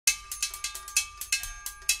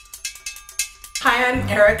Hi, I'm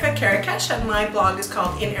Erika and my blog is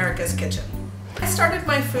called In Erika's Kitchen. I started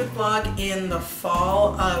my food blog in the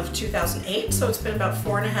fall of 2008, so it's been about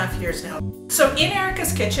 4.5 years now. So In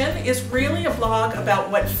Erika's Kitchen is really a blog about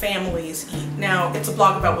what families eat. Now, it's a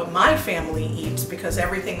blog about what my family eats because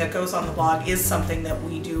everything that goes on the blog is something that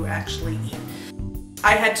we do actually eat.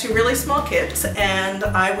 I had 2 really small kids and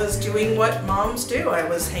I was doing what moms do. I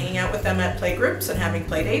was hanging out with them at playgroups and having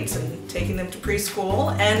play dates and taking them to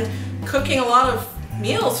preschool and cooking a lot of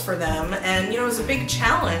meals for them. And it was a big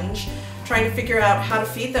challenge trying to figure out how to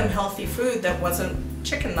feed them healthy food that wasn't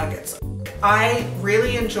chicken nuggets. I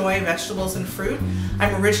really enjoy vegetables and fruit.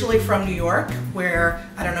 I'm originally from New York, where,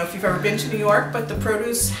 I don't know if you've ever been to New York, but the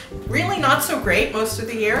produce really not so great most of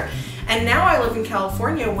the year. And now I live in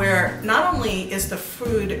California, where not only is the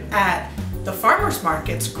food at the farmers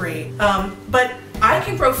markets great, but I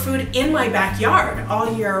can grow food in my backyard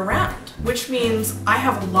all year round, which means I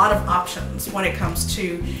have a lot of options when it comes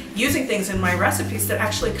to using things in my recipes that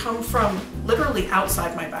actually come from literally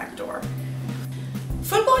outside my back door.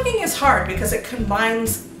 Food blogging is hard because it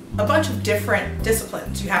combines a bunch of different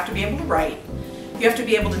disciplines. You have to be able to write, you have to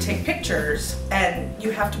be able to take pictures, and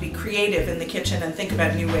you have to be creative in the kitchen and think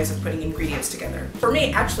about new ways of putting ingredients together. For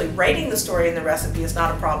me, actually writing the story and the recipe is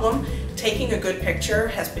not a problem. Taking a good picture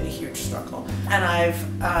has been a huge struggle. And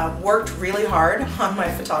I've worked really hard on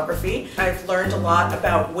my photography. I've learned a lot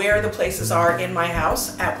about where the places are in my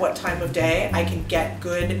house, at what time of day I can get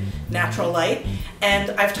good natural light,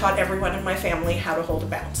 and I've taught everyone in my family how to hold a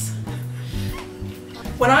bounce.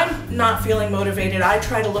 When I'm not feeling motivated, I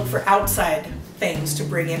try to look for outside things to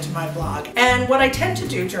bring into my blog. And what I tend to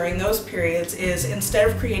do during those periods is, instead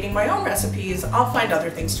of creating my own recipes, I'll find other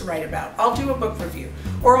things to write about. I'll do a book review,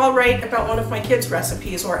 or I'll write about one of my kids'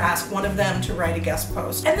 recipes, or ask one of them to write a guest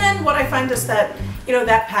post. And then what I find is that,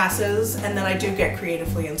 that passes, and then I do get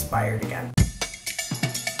creatively inspired again.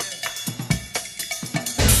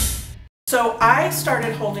 So I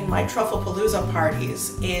started holding my Trufflepalooza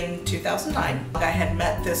parties in 2009. I had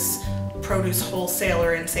met this produce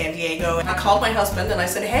wholesaler in San Diego, and I called my husband and I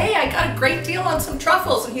said, "Hey, I got a great deal on some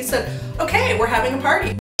truffles," and he said, "Okay, we're having a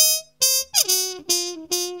party."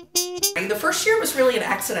 And the first year was really an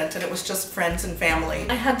accident, and it was just friends and family.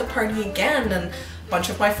 I had the party again, and a bunch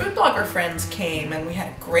of my food blogger friends came, and we had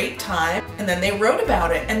a great time, and then they wrote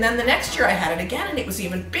about it. And then the next year I had it again, and it was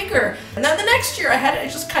even bigger. And then the next year I had it,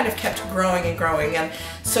 it just kind of kept growing and growing. And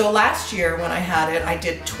so last year when I had it, I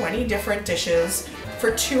did 20 different dishes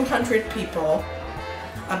for 200 people,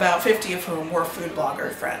 about 50 of whom were food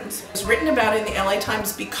blogger friends. It was written about in the LA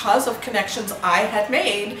Times because of connections I had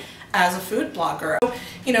made as a food blogger.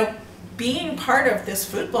 Being part of this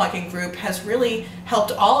food blogging group has really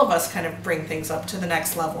helped all of us kind of bring things up to the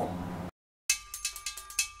next level.